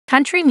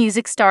Country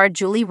music star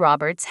Julie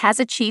Roberts has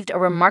achieved a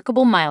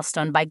remarkable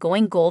milestone by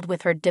going gold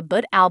with her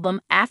debut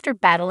album after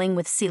battling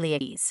with celiac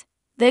disease.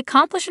 The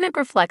accomplishment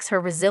reflects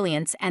her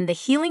resilience and the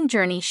healing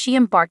journey she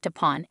embarked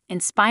upon,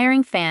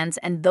 inspiring fans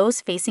and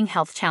those facing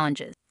health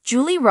challenges.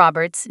 Julie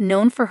Roberts,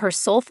 known for her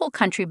soulful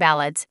country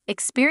ballads,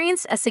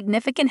 experienced a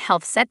significant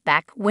health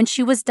setback when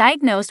she was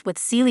diagnosed with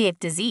celiac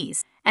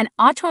disease, an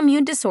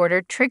autoimmune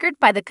disorder triggered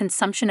by the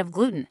consumption of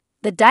gluten.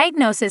 The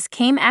diagnosis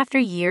came after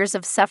years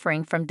of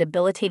suffering from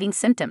debilitating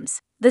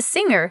symptoms. The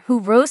singer, who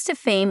rose to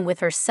fame with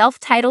her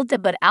self-titled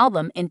debut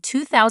album in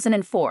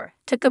 2004,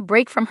 took a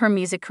break from her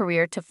music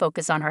career to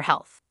focus on her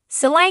health.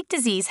 Celiac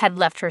disease had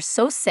left her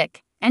so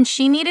sick, and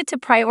she needed to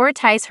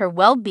prioritize her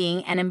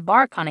well-being and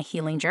embark on a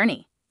healing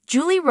journey.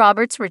 Julie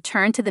Roberts'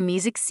 return to the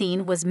music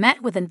scene was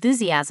met with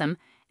enthusiasm,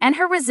 and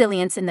her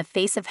resilience in the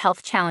face of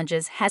health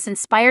challenges has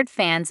inspired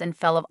fans and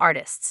fellow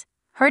artists.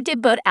 Her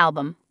debut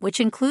album, which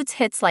includes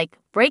hits like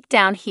Break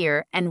Down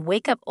Here and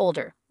Wake Up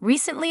Older,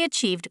 recently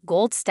achieved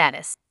gold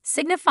status,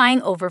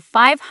 signifying over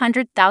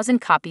 500,000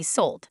 copies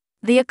sold.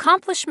 The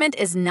accomplishment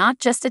is not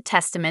just a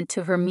testament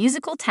to her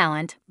musical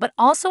talent, but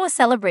also a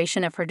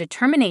celebration of her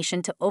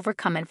determination to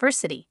overcome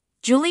adversity.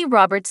 Julie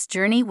Roberts'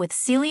 journey with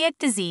celiac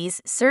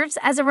disease serves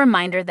as a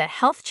reminder that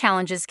health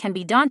challenges can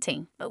be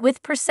daunting, but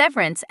with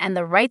perseverance and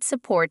the right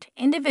support,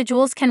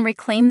 individuals can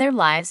reclaim their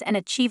lives and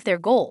achieve their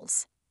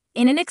goals.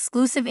 In an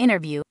exclusive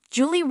interview,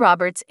 Julie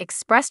Roberts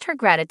expressed her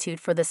gratitude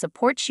for the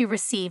support she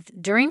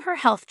received during her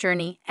health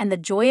journey and the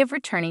joy of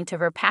returning to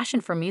her passion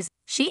for music.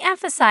 She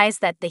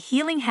emphasized that the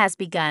healing has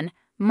begun,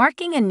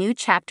 marking a new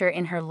chapter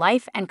in her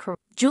life and career.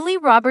 Julie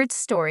Roberts'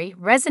 story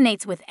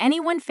resonates with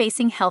anyone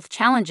facing health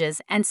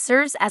challenges and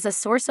serves as a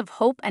source of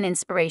hope and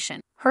inspiration.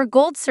 Her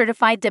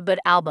gold-certified debut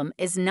album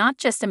is not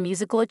just a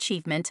musical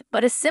achievement,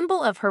 but a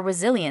symbol of her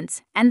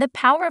resilience and the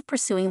power of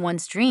pursuing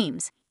one's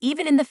dreams,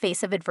 even in the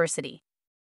face of adversity.